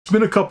It's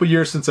been a couple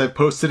years since I've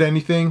posted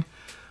anything,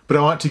 but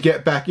I want to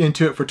get back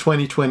into it for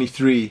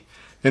 2023.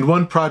 And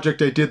one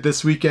project I did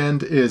this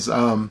weekend is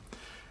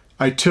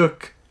I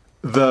took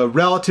the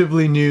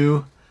relatively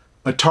new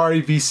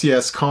Atari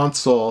VCS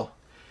console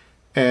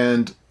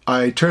and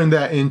I turned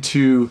that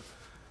into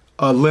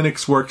a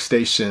Linux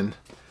workstation.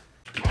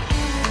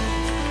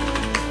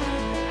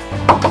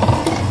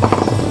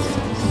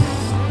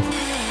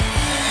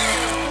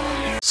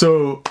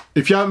 So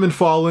if you haven't been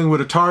following, what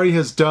Atari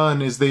has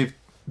done is they've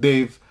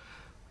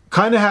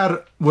kind of had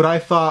what I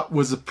thought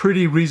was a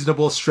pretty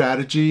reasonable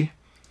strategy.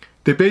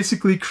 They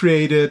basically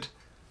created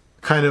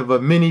kind of a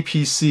mini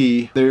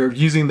PC. They're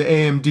using the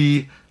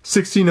AMD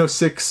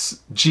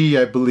 1606G,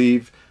 I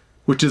believe,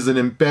 which is an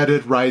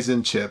embedded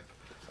Ryzen chip.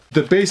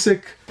 The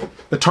basic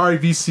Atari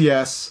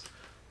VCS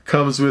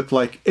comes with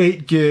like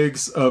 8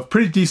 gigs of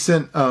pretty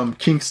decent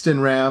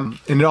Kingston RAM,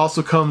 and it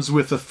also comes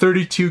with a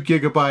 32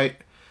 gigabyte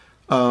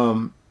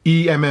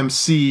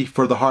eMMC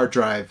for the hard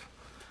drive.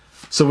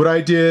 So what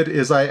I did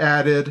is I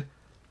added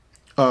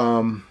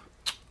an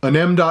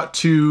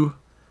M.2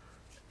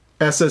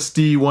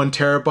 SSD 1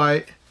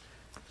 terabyte,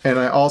 and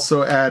I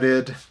also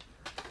added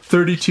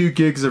 32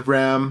 gigs of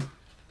RAM,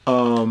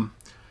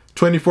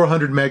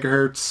 2400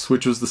 megahertz,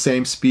 which was the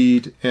same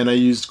speed, and I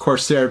used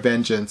Corsair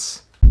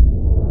Vengeance.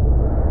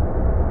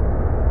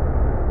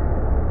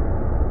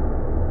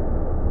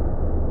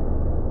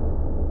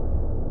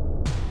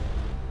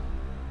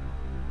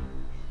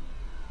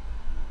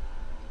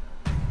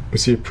 We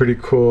see a pretty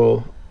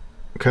cool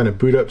kind of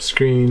boot up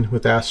screen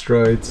with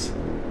asteroids.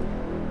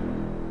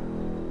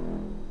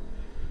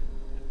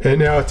 And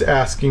now it's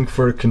asking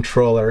for a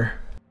controller.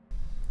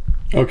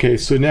 Okay,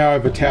 so now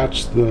I've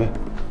attached the...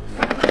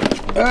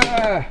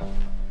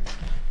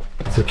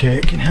 It's okay,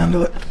 it can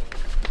handle it.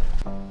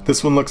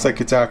 This one looks like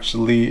it's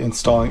actually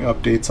installing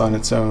updates on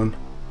its own.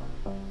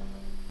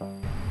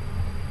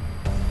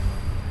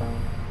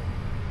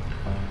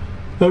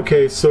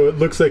 Okay, so it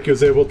looks like it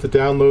was able to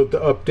download the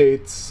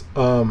updates.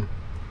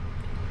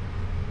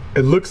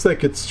 It looks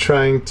like it's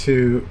trying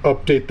to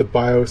update the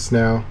BIOS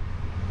now.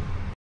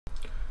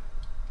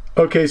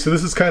 Okay, so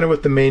this is kind of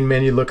what the main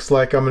menu looks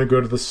like. I'm going to go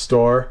to the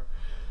store,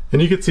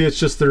 and you can see it's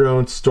just their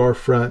own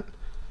storefront.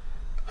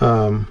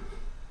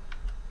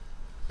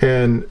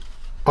 And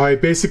I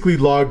basically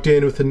logged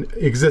in with an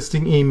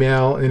existing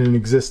email and an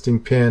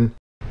existing PIN.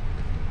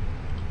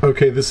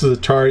 Okay, this is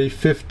Atari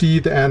 50,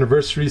 the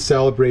anniversary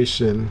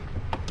celebration.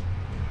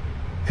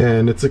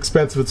 And it's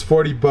expensive, it's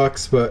 40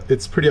 bucks, but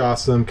it's pretty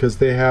awesome because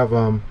they have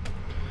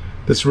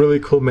this really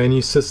cool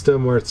menu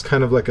system where it's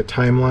kind of like a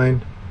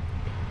timeline.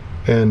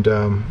 And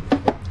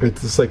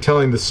it's just like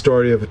telling the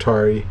story of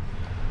Atari.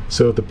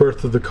 So the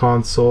birth of the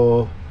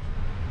console,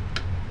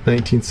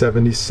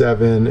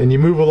 1977, and you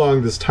move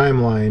along this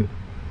timeline,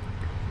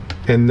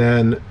 and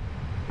then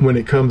when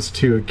it comes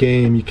to a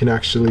game you can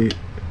actually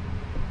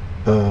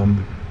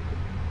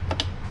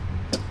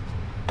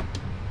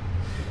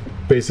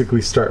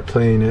basically start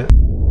playing it.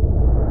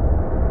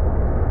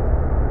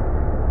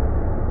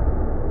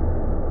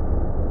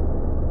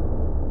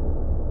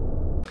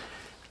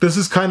 This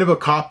is kind of a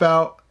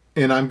cop-out,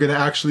 and I'm going to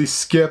actually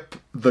skip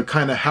the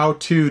kind of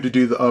how-to to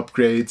do the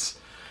upgrades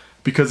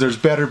because there's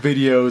better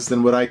videos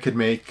than what I could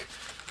make.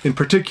 In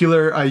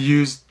particular, I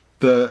used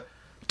the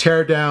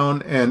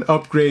teardown and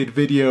upgrade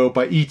video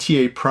by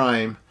ETA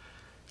Prime.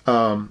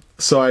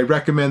 So I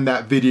recommend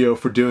that video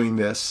for doing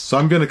this. So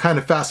I'm going to kind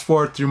of fast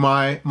forward through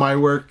my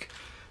work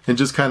and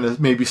just kind of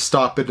maybe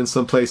stop it in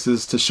some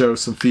places to show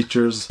some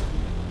features.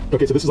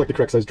 Okay, so this is like the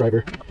correct size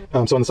driver.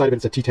 So on the side of it,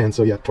 it's a T10,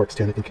 so yeah, torque's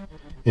 10, I think.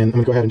 And I'm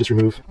going to go ahead and just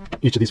remove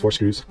each of these 4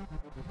 screws.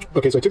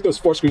 Okay, so I took those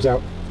 4 screws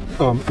out.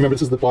 Remember,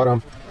 this is the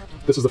bottom,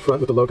 this is the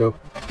front with the logo,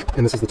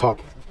 and this is the top.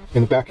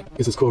 And the back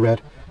is this cool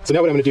red. So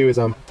now what I'm going to do is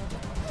kind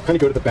of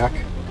go to the back,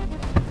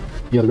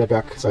 you know, the red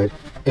back side.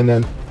 And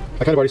then I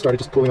kind of already started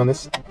just pulling on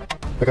this. I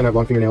kind of have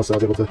long fingernails, so I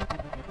was able to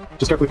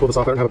just carefully pull this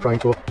off. I don't have a prying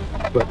tool,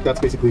 but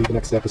that's basically the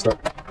next step, is start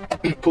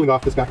pulling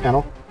off this back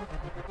panel.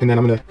 And then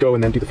I'm going to go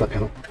and then do the front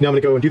panel. Now I'm going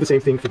to go and do the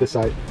same thing for this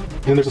side.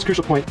 And there's this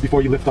crucial point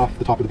before you lift off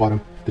the top or the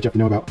bottom that you have to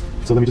know about.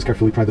 So let me just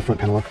carefully pry the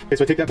front panel off. Okay,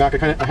 so I take that back. I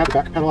have the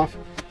back panel off.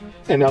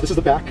 And now this is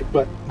the back,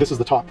 but this is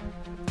the top.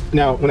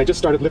 Now, when I just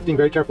started lifting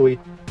very carefully,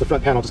 the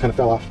front panel just kind of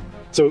fell off.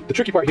 So the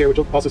tricky part here, which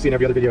you'll also see in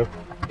every other video,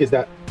 is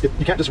that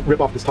you can't just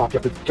rip off this top. You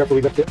have to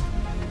carefully lift it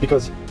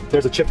because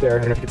there's a chip there. I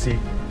don't know if you can see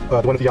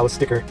the one with the yellow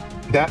sticker.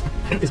 That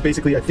is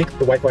basically, I think,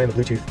 the Wi-Fi and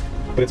the Bluetooth,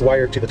 but it's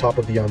wired to the top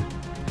of the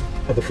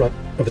front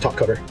of the top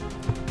cover.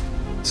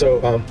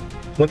 So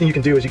one thing you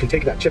can do is you can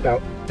take that chip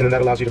out, and then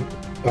that allows you to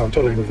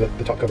totally remove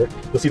the top cover.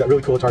 You'll see that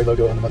really cool Atari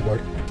logo on the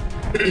motherboard.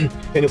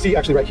 And you'll see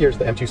actually right here is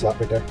the M2 slot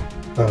right there.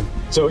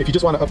 So if you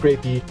just want to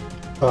upgrade the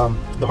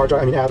hard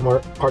drive, add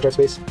more hard drive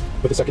space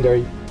with a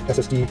secondary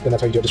SSD, then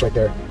that's how you do it, just right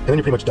there. And then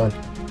you're pretty much done.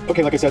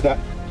 Okay, like I said, that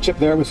chip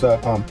there with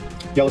the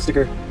yellow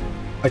sticker,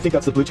 I think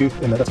that's the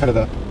Bluetooth, and that's kind of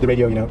the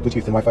radio, you know,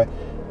 Bluetooth and Wi-Fi.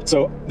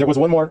 So there was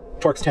one more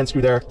Torx 10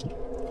 screw there,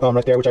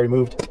 right there, which I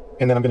removed.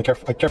 And then I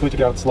carefully took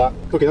it out of the slot.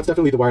 Okay, that's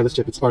definitely the wireless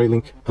chip. It's RA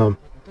Link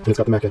and it's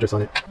got the MAC address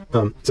on it.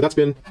 So that's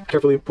been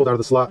carefully pulled out of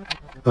the slot.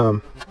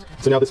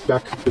 So now this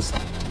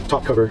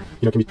top cover,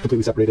 can be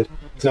completely separated.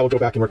 So now we'll go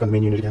back and work on the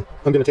main unit again.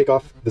 I'm going to take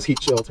off this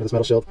heat shield, or this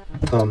metal shield.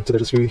 So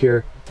there's a screw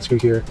here,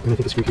 and I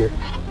think a screw here.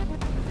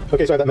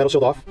 Okay, so I have that metal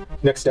shield off.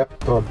 Next step,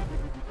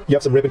 you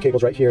have some ribbon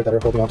cables right here that are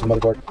holding onto the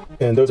motherboard,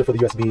 and those are for the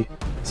USB.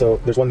 So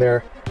there's one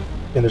there,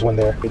 and there's one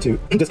there. To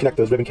disconnect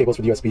those ribbon cables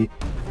for the USB,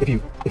 if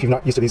you're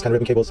not used to these kind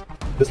of ribbon cables,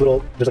 there's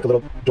like a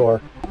little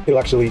door. It'll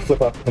actually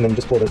flip up, and then you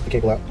just pull the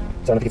cable out. So I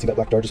don't know if you can see that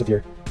black door. Just with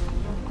your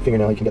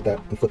fingernail, you can get that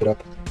and flip it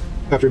up.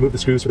 After remove the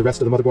screws for the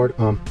rest of the motherboard,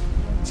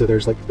 so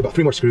there's like about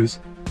 3 more screws,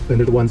 and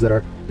they're the ones that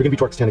are going to be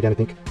Torx 10 again. I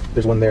think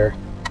there's one there.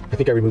 I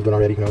think I removed one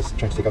already when I was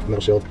trying to take off the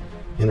metal shield,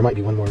 and there might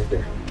be one more right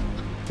there.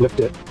 Lift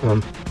it,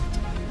 and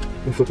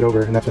flip it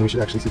over, and that's when we should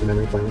actually see the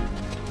memory finally.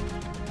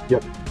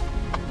 Yep.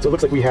 So it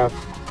looks like we have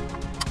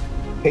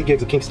 8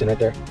 gigs of Kingston right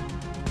there,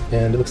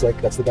 and it looks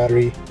like that's the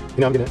battery.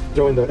 I'm going to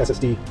throw in the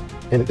SSD,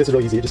 and this is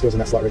really easy. It just goes in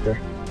that slot right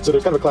there. So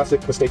there's kind of a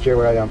classic mistake here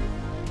where I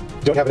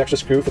don't have an extra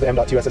screw for the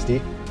M.2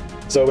 SSD.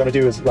 So what I'm going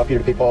to do is allow Peter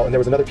to pay Paul, and there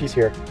was another piece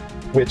here,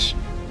 which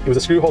it was a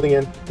screw holding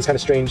in this kind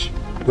of strange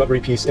rubbery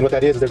piece, and what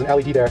that is there's an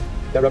LED there.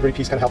 That rubbery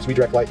piece kind of helps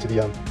redirect light to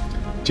the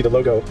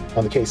logo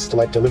on the case,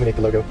 to illuminate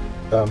the logo.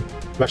 I'm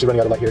actually running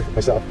out of light here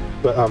myself,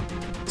 but so I'm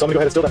gonna go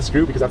ahead and steal that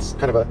screw because that's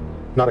kind of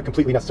not a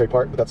completely necessary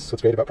part, but that's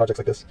what's great about projects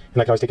like this,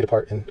 and I can always take it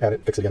apart and add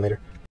it, fix it again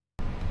later.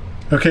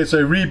 Okay, so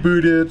I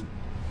rebooted.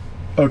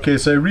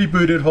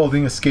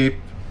 Holding escape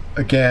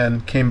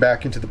again, came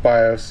back into the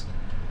BIOS,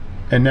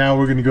 and now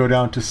we're going to go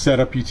down to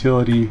setup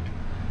utility.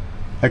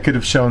 I could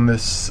have shown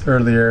this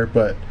earlier,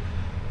 but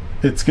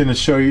it's going to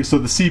show you. So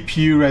the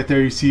CPU right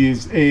there you see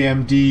is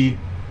AMD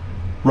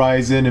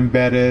Ryzen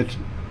embedded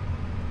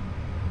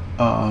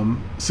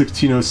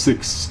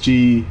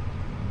 1606G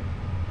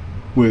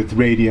with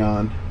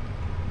Radeon.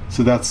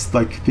 So that's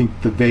like, I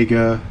think the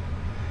Vega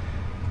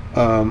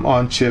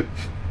on-chip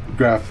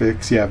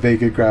graphics. Yeah,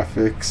 Vega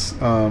graphics.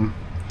 And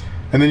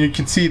then you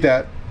can see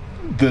that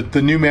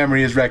the new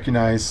memory is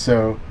recognized.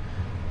 So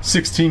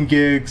 16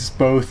 gigs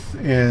both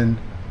in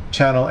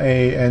channel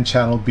A and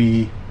channel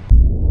B.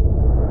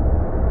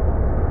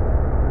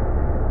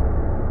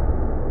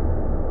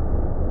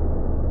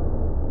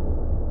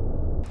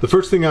 The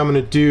first thing I'm going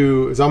to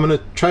do is I'm going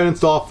to try to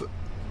install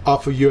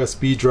off a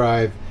USB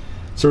drive.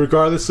 So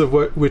regardless of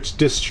which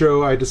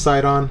distro I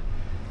decide on,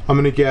 I'm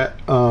going to get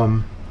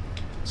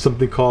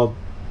something called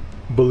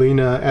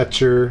Balena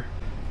Etcher,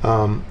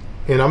 and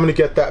I'm going to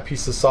get that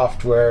piece of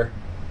software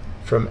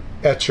from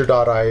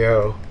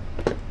etcher.io.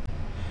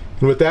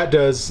 And what that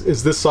does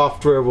is this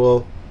software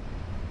will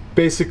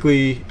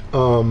basically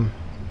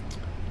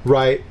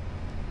write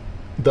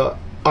the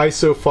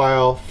ISO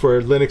file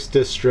for Linux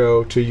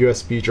distro to a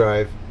USB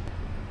drive.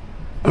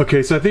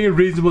 Okay, so I think a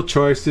reasonable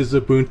choice is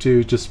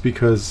Ubuntu, just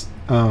because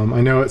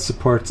I know it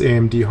supports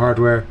AMD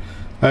hardware.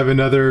 I have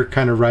another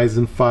kind of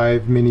Ryzen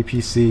 5 mini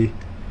PC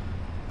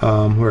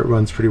where it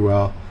runs pretty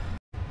well.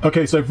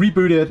 Okay, so I've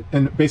rebooted,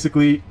 and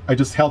basically I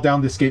just held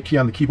down the escape key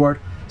on the keyboard.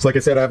 So like I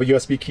said, I have a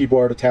USB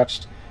keyboard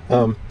attached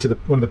to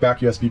one of the back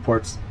USB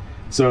ports.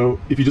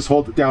 So if you just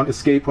hold down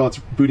escape while it's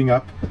booting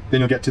up,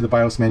 then you'll get to the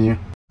BIOS menu.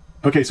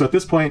 Okay, so at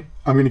this point,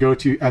 I'm going to go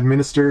to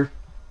Administer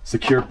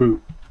Secure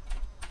Boot.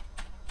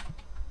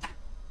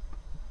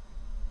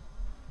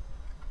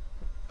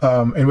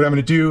 And what I'm going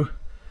to do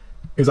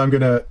is I'm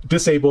going to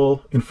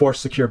disable Enforce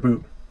Secure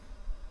Boot.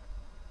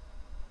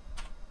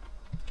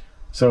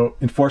 So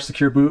Enforce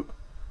Secure Boot,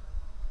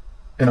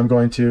 and I'm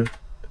going to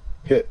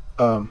hit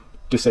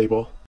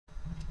Disable.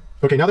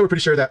 Okay, now that we're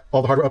pretty sure that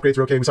all the hardware upgrades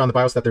are okay, we saw in the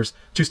BIOS that there's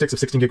 2 sticks of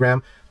 16 gig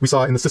RAM. We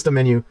saw in the system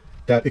menu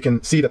that it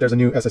can see that there's a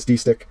new SSD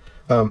stick.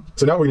 So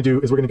now what we're going to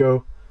do is we're going to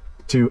go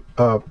to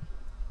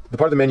the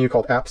part of the menu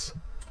called Apps,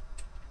 and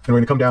we're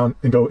going to come down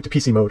and go to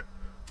PC mode.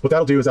 What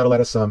that'll do is that'll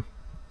let us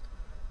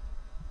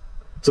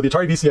so the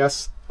Atari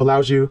VCS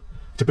allows you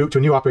to boot to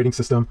a new operating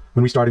system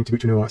when restarting to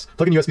boot to a new OS.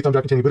 Plug in USB thumb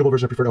drive containing a bootable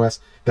version of preferred OS,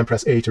 then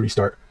press A to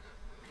restart.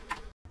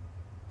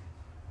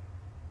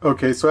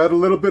 Okay, so I had a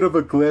little bit of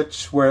a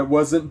glitch where it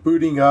wasn't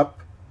booting up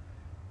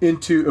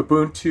into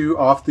Ubuntu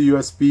off the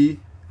USB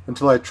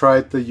until I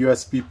tried the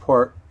USB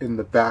port in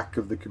the back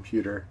of the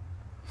computer.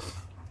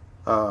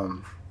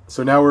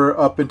 So now we're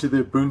up into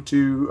the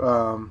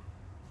Ubuntu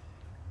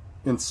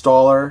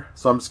installer,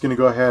 so I'm just going to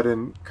go ahead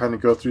and kind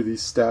of go through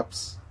these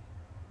steps.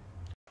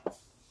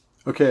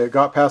 Okay, I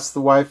got past the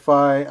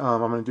Wi-Fi. I'm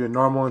going to do a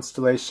normal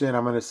installation.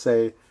 I'm going to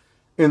say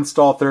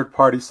install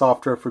third-party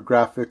software for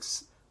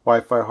graphics,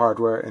 Wi-Fi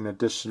hardware, and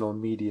additional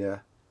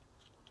media,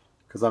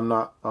 because I'm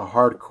not a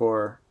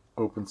hardcore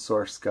open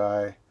source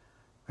guy.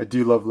 I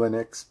do love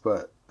Linux,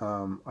 but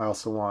I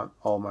also want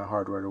all my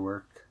hardware to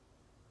work.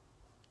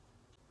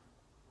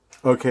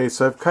 Okay,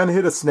 so I've kind of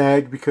hit a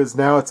snag because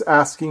now it's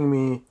asking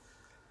me,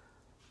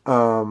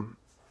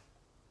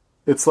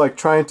 it's like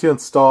trying to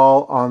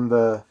install on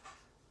the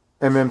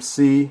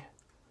MMC,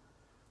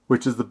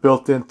 which is the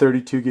built-in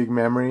 32 gig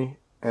memory,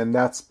 and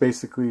that's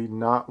basically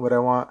not what I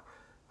want.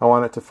 I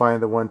want it to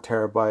find the 1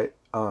 terabyte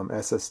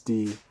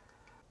SSD.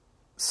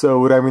 So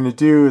what I'm going to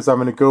do is I'm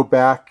going to go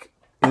back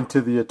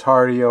into the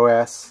Atari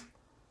OS,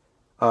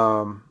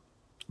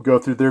 go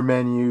through their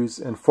menus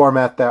and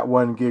format that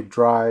 1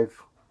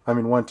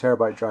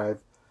 terabyte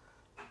drive,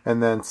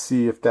 and then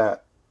see if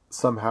that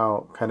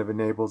somehow kind of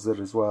enables it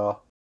as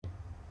well.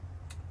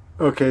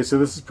 Okay, so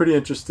this is pretty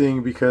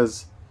interesting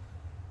because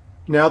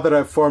now that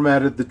I've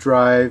formatted the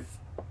drive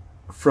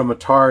from the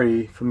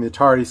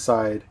Atari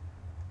side,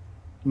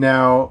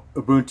 now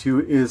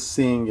Ubuntu is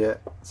seeing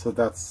it, so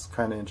that's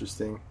kind of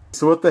interesting.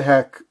 So what the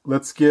heck,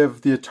 let's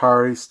give the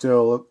Atari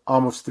still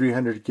almost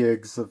 300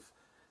 gigs of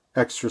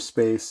extra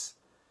space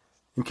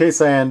in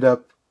case I end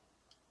up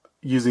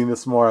using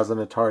this more as an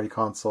Atari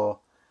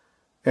console.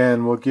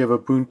 And we'll give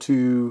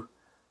Ubuntu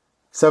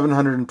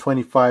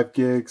 725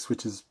 gigs,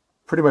 which is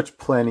pretty much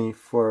plenty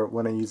for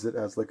when I use it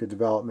as like a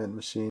development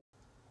machine.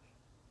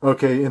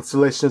 Okay,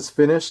 installation is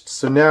finished.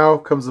 So now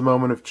comes the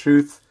moment of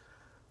truth.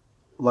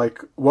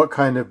 Like, what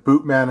kind of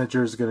boot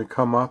manager is going to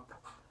come up,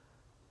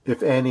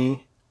 if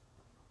any,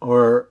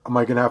 or am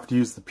I going to have to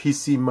use the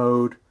PC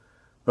mode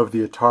of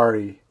the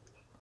Atari?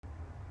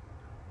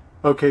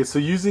 Okay, so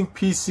using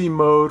PC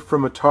mode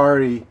from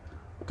Atari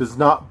does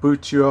not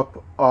boot you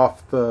up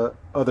off the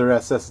other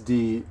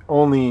SSD,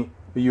 only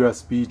the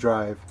USB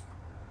drive.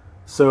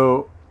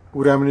 So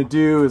what I'm going to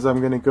do is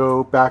I'm going to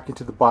go back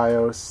into the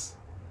BIOS.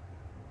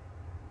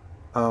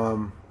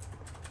 I'm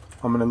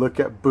going to look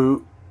at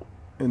boot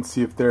and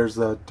see if there's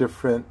a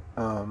different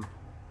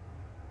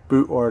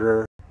boot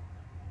order.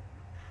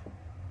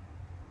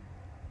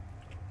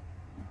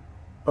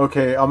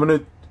 Okay, I'm going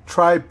to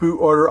try boot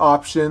order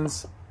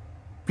options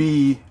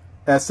B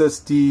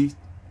SSD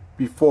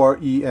before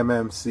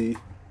eMMC.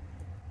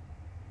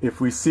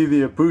 If we see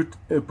the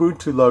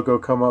Ubuntu logo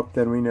come up,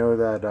 then we know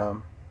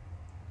that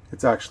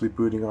it's actually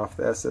booting off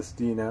the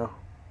SSD now.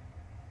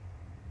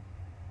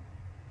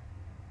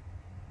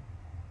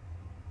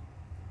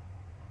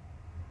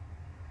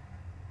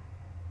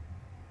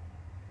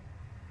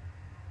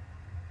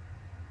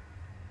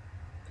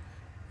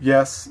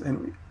 Yes,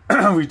 and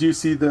we do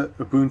see the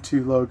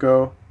Ubuntu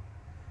logo,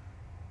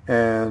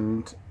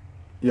 and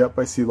yep,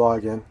 I see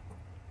login.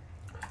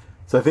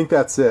 So I think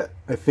that's it.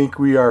 I think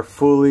we are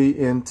fully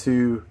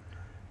into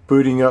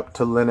booting up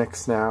to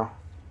Linux now,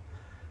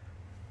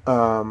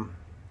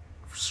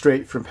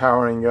 straight from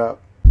powering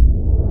up.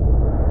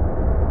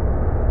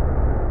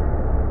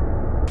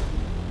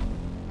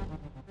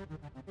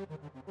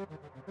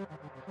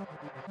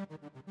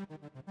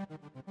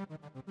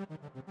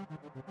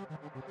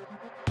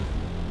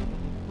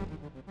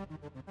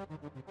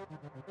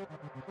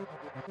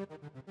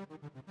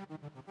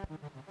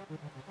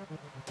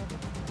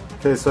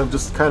 Okay, so I'm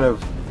just I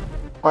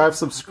have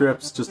some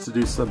scripts just to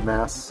do some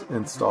mass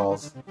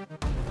installs,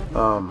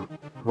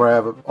 where I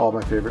have all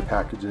my favorite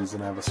packages,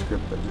 and I have a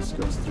script that just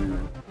goes through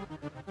and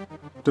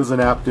does an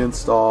apt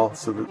install.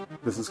 So that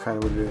this is kind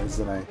of what it is,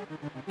 and I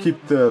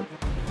keep the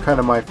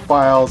my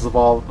files of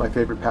all my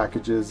favorite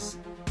packages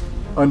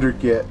under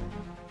Git,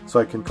 so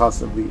I can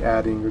constantly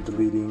adding or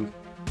deleting,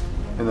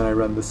 and then I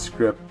run the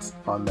script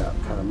on that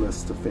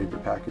list of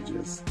favorite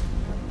packages.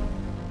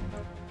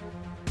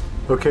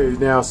 Okay,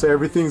 now so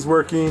everything's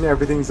working,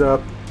 everything's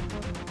up.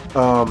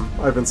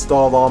 I've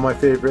installed all my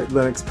favorite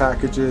Linux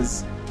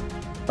packages.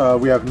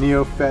 We have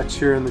NeoFetch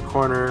here in the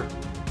corner,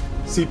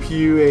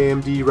 CPU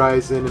AMD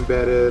Ryzen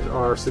embedded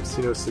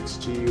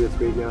R1606G with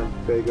Radeon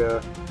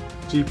Vega,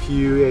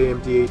 GPU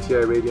AMD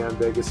ATI Radeon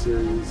Vega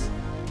series.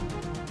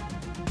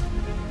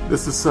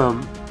 This is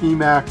some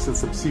Emacs and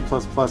some C++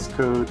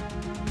 code.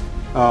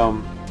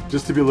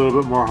 Just to be a little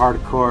bit more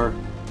hardcore,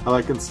 I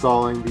like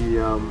installing the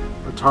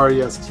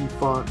Atari ST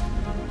font.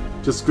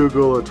 Just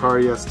Google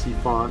Atari ST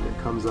font, it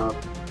comes up,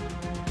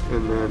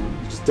 and then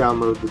you just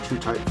download the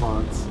TrueType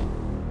fonts,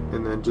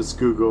 and then just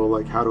Google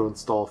like how to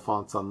install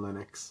fonts on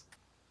Linux.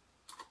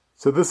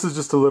 So this is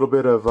just a little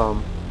bit of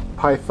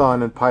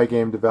Python and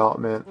Pygame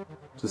development,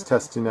 just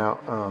testing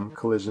out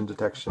collision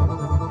detection.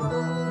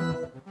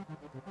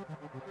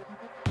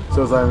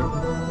 So as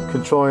I'm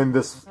controlling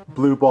this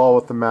blue ball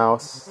with the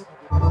mouse,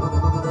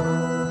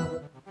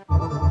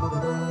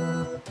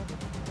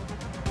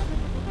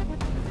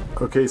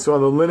 okay, so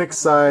on the Linux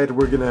side,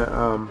 we're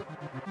gonna,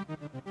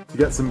 to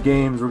get some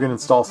games, we're gonna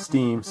install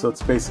Steam. So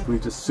it's basically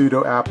just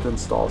sudo apt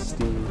install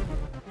Steam.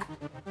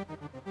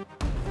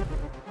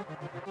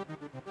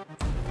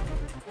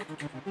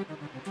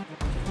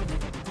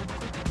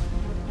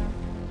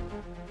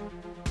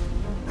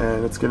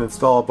 And it's gonna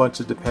install a bunch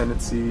of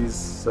dependencies,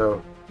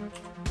 so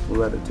we'll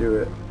let it do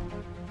it.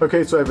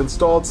 Okay, so I've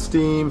installed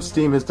Steam.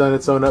 Steam has done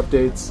its own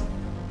updates,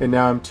 and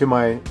now I'm to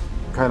my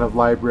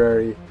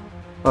library.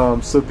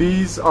 So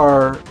these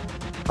are,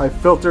 I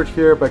filtered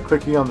here by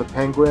clicking on the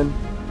penguin.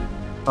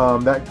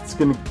 That's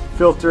going to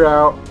filter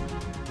out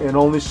and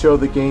only show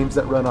the games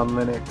that run on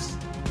Linux.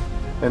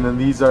 And then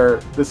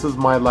this is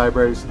my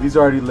library, so these are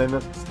already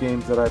Linux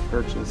games that I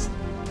purchased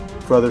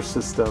for other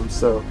systems.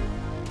 So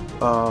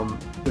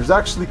there's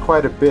actually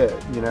quite a bit,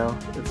 you know.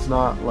 It's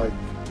not like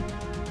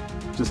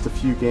just a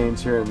few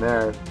games here and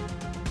there.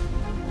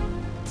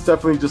 It's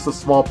definitely just a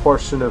small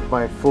portion of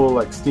my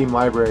full Steam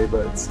library,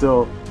 but it's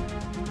still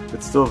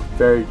it's still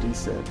very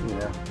decent, you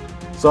know.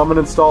 So I'm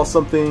gonna install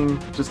something,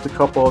 just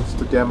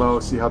a demo,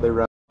 see how they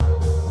run.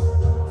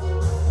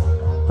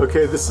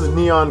 Okay, this is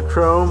Neon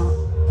Chrome,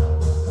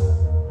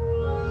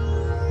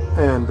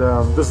 and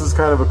this is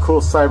kind of a cool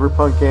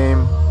cyberpunk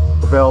game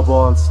available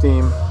on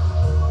Steam.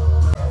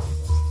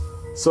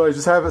 So I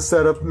just have it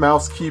set up,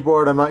 mouse,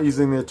 keyboard. I'm not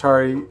using the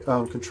Atari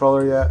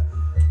controller yet,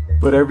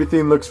 but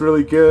everything looks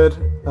really good.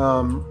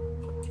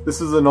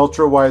 This is an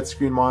ultra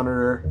widescreen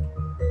monitor.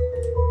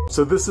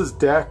 So this is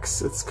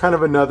Dex. It's kind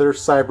of another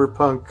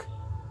cyberpunk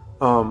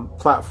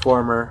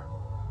platformer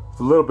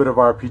with a little bit of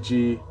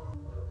RPG.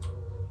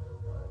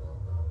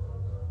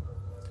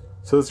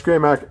 So this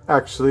game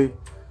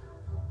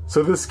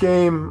this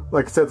game,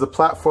 like I said, it's a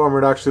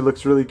platformer. It actually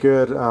looks really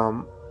good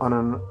on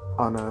an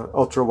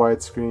ultra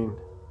widescreen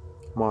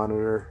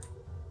monitor.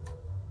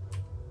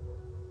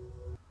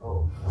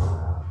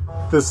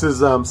 This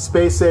is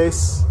Space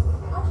Ace,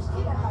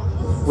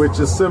 which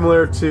is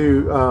similar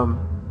to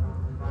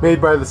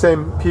made by the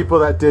same people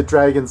that did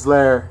Dragon's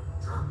Lair.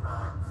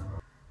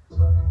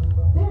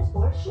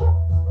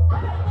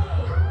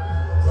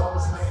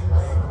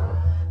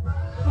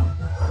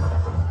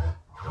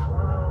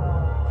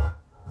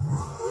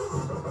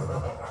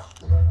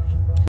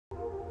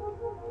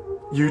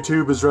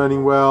 YouTube is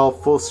running well,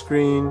 full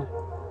screen.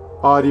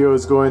 Audio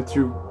is going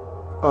through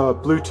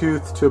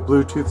Bluetooth to a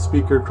Bluetooth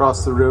speaker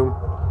across the room.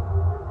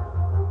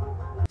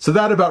 So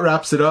that about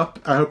wraps it up.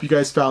 I hope you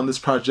guys found this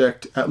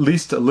project at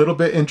least a little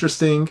bit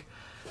interesting.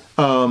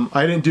 I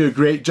didn't do a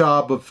great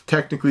job of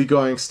technically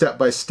going step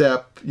by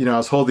step. You know, I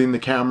was holding the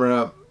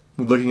camera,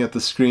 looking at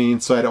the screen,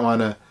 so I don't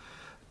want to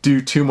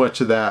do too much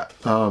of that.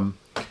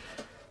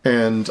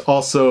 And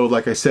also,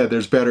 like I said,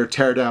 there's better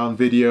teardown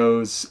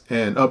videos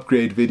and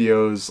upgrade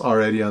videos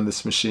already on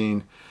this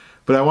machine.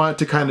 But I wanted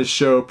to kind of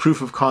show proof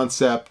of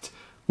concept,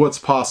 what's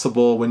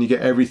possible when you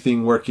get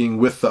everything working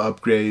with the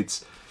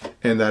upgrades,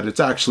 and that it's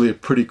actually a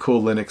pretty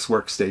cool Linux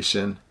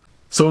workstation.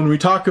 So when we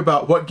talk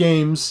about what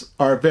games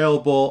are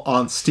available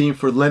on Steam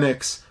for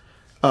Linux,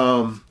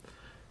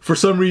 for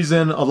some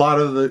reason a lot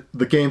of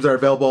the games that are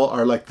available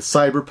are like the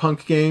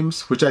cyberpunk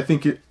games, which I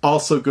think it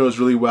also goes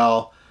really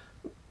well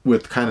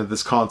with kind of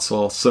this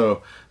console.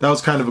 So that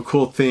was kind of a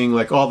cool thing,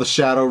 like all the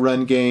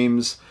Shadowrun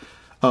games.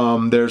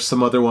 There's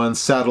some other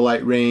ones,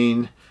 Satellite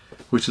Rain,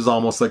 which is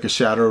almost like a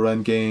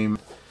Shadowrun game.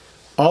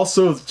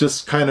 Also,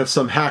 just kind of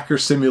some hacker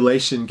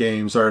simulation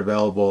games are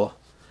available.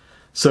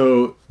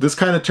 So this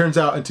kind of turns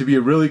out to be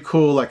a really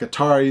cool, like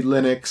Atari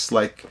Linux,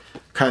 like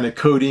kind of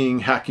coding,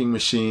 hacking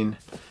machine.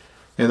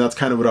 And that's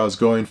kind of what I was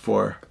going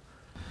for.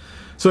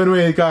 So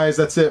anyway, guys,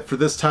 that's it for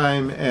this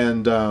time.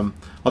 And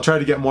I'll try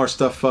to get more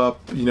stuff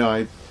up. You know,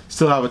 I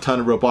still have a ton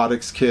of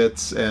robotics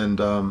kits and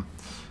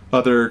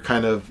other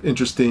kind of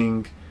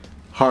interesting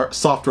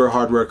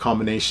software-hardware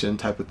combination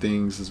type of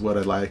things is what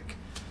I like.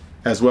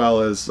 As well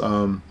as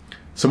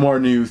some more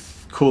new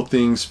cool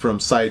things from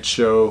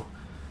Sideshow,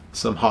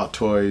 some hot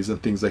toys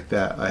and things like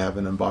that I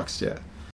haven't unboxed yet.